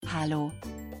Hallo.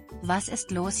 Was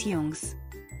ist los, Jungs?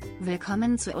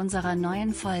 Willkommen zu unserer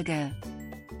neuen Folge.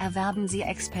 Erwerben Sie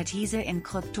Expertise in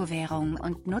Kryptowährung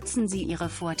und nutzen Sie ihre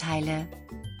Vorteile.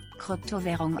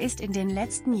 Kryptowährung ist in den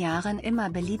letzten Jahren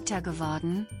immer beliebter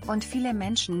geworden, und viele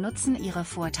Menschen nutzen ihre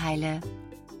Vorteile.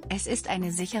 Es ist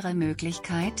eine sichere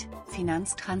Möglichkeit,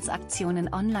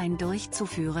 Finanztransaktionen online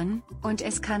durchzuführen, und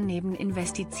es kann neben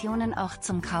Investitionen auch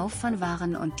zum Kauf von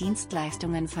Waren und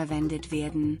Dienstleistungen verwendet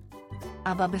werden.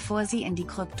 Aber bevor Sie in die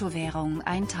Kryptowährung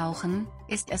eintauchen,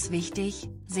 ist es wichtig,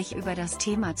 sich über das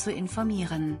Thema zu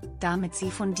informieren, damit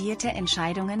Sie fundierte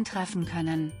Entscheidungen treffen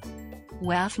können.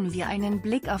 Werfen wir einen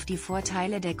Blick auf die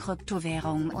Vorteile der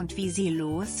Kryptowährung und wie Sie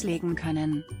loslegen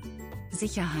können.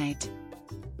 Sicherheit.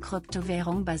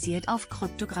 Kryptowährung basiert auf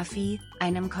Kryptographie,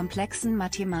 einem komplexen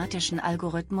mathematischen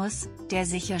Algorithmus, der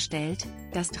sicherstellt,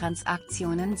 dass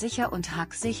Transaktionen sicher und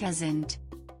hacksicher sind.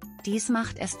 Dies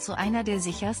macht es zu einer der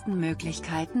sichersten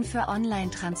Möglichkeiten für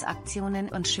Online-Transaktionen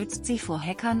und schützt sie vor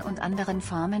Hackern und anderen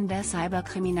Formen der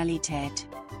Cyberkriminalität.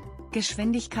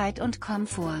 Geschwindigkeit und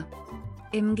Komfort.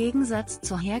 Im Gegensatz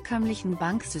zu herkömmlichen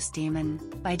Banksystemen,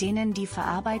 bei denen die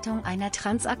Verarbeitung einer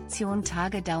Transaktion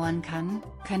Tage dauern kann,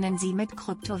 können Sie mit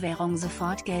Kryptowährung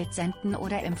sofort Geld senden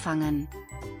oder empfangen.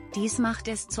 Dies macht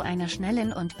es zu einer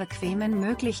schnellen und bequemen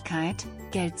Möglichkeit,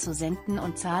 Geld zu senden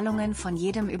und Zahlungen von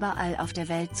jedem überall auf der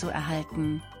Welt zu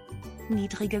erhalten.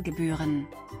 Niedrige Gebühren.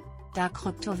 Da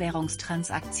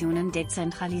Kryptowährungstransaktionen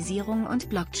Dezentralisierung und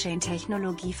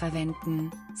Blockchain-Technologie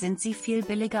verwenden, sind sie viel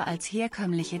billiger als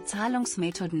herkömmliche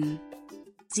Zahlungsmethoden.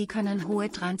 Sie können hohe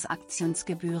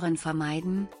Transaktionsgebühren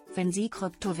vermeiden, wenn Sie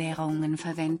Kryptowährungen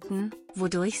verwenden,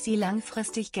 wodurch Sie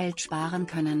langfristig Geld sparen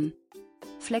können.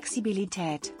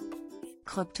 Flexibilität.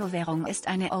 Kryptowährung ist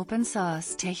eine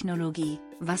Open-Source-Technologie,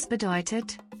 was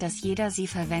bedeutet, dass jeder sie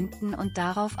verwenden und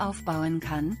darauf aufbauen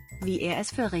kann, wie er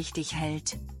es für richtig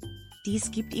hält.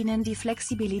 Dies gibt Ihnen die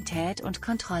Flexibilität und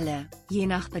Kontrolle, je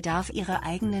nach Bedarf Ihre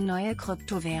eigene neue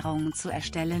Kryptowährung zu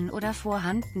erstellen oder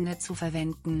vorhandene zu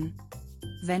verwenden.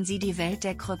 Wenn Sie die Welt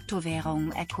der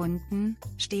Kryptowährung erkunden,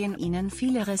 stehen Ihnen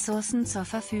viele Ressourcen zur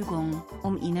Verfügung,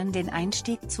 um Ihnen den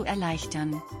Einstieg zu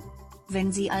erleichtern.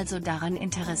 Wenn Sie also daran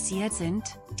interessiert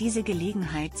sind, diese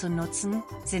Gelegenheit zu nutzen,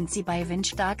 sind Sie bei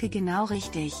Windstarke genau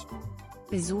richtig.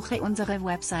 Besuche unsere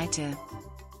Webseite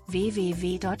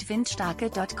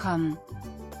www.windstarke.com.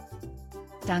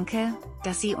 Danke,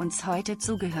 dass Sie uns heute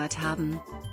zugehört haben.